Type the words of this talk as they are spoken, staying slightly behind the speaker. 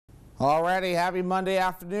Alrighty, happy Monday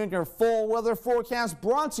afternoon. Your full weather forecast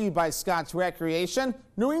brought to you by Scott's Recreation,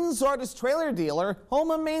 New England's largest trailer dealer, home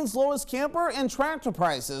of Maine's lowest camper and tractor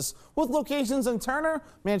prices, with locations in Turner,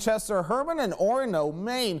 Manchester, Herman, and Orono,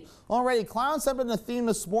 Maine. Already, clouds have been the theme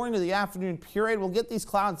this morning to the afternoon period. We'll get these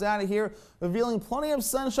clouds out of here, revealing plenty of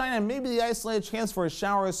sunshine and maybe the isolated chance for a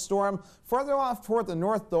shower or storm. Further off toward the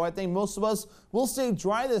north, though, I think most of us will stay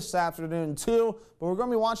dry this afternoon, too. But we're going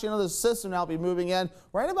to be watching another system now be moving in.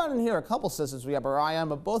 Right about in here, a couple systems we have our eye on,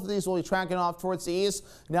 but both of these will be tracking off towards the east.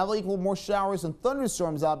 Now they'll equal more showers and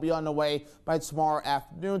thunderstorms that'll be on the way by tomorrow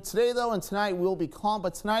afternoon. Today, though, and tonight will be calm,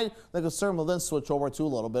 but tonight the concern will then switch over to a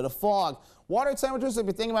little bit of fog. Water temperatures, if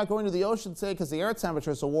you're thinking about going to the ocean today because the air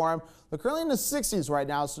temperatures are warm, they're currently in the 60s right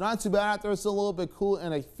now, so not too bad out there. It's still a little bit cool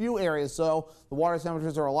in a few areas, so the water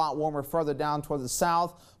temperatures are a lot warmer further down toward the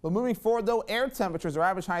south. But moving forward, though, air temperatures, our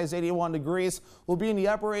average high is 81 degrees. We'll be in the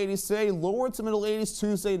upper 80s today, lower to middle 80s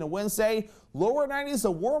Tuesday and Wednesday. Lower 90s,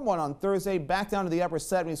 a warm one on Thursday, back down to the upper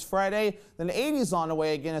 70s Friday. Then 80s on the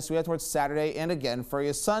way again as we head towards Saturday and again for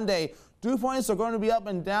your Sunday. Dew points are going to be up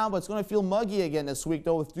and down, but it's going to feel muggy again this week,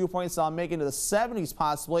 though, with dew points that'll make it into the 70s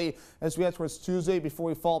possibly as we head towards Tuesday before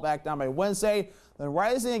we fall back down by Wednesday. Then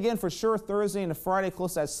rising again for sure Thursday into Friday,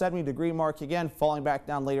 close to that 70-degree mark again, falling back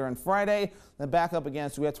down later on Friday. Then back up again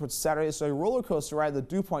as we head towards Saturday. So a roller coaster ride in the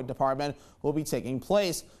dew point department will be taking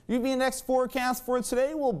place. UV index forecast for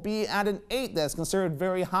today will be at an 8. That's considered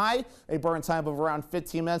very high. A burn time of around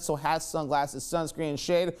 15 minutes, so hats, sunglasses, sunscreen, and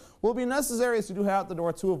shade will be necessary as you do head out the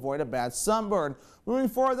door to avoid a bad sunburn. Moving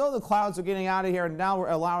forward, though, the clouds are getting out of here, and now we're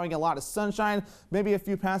allowing a lot of sunshine, maybe a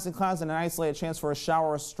few passing clouds and an isolated chance for a shower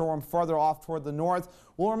or storm further off toward the north.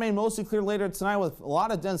 Will remain mostly clear later tonight with a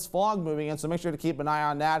lot of dense fog moving in, so make sure to keep an eye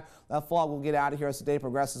on that. That fog will get out of here as the day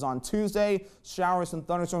progresses on Tuesday. Showers and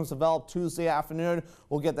thunderstorms develop Tuesday afternoon.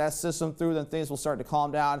 We'll get that system through, then things will start to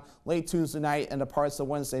calm down late Tuesday night and the parts of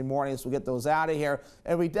Wednesday morning, so we'll get those out of here.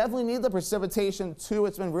 And we definitely need the precipitation, too.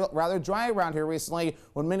 It's been rather dry around here recently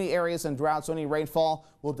with many areas in drought, so any rainfall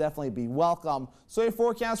will definitely be welcome. So your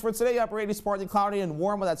forecast for today, upper 80s, partly cloudy and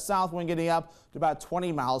warm with that south wind getting up to about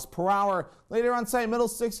 20 miles per hour. Later on tonight, middle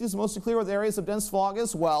 60s, mostly clear with areas of dense fog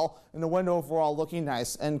as well, and the wind overall looking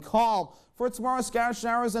nice and calm. For tomorrow, scattered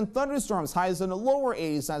showers and thunderstorms, highs in the lower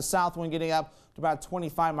 80s, that south wind getting up to about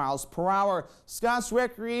 25 miles per hour. Scott's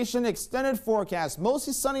Recreation extended forecast,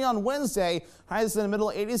 mostly sunny on Wednesday, highs in the middle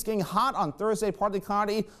 80s, getting hot on Thursday, partly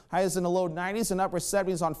cloudy, highs in the low 90s and upper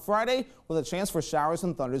 70s on Friday, with a chance for showers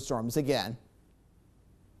and thunderstorms again.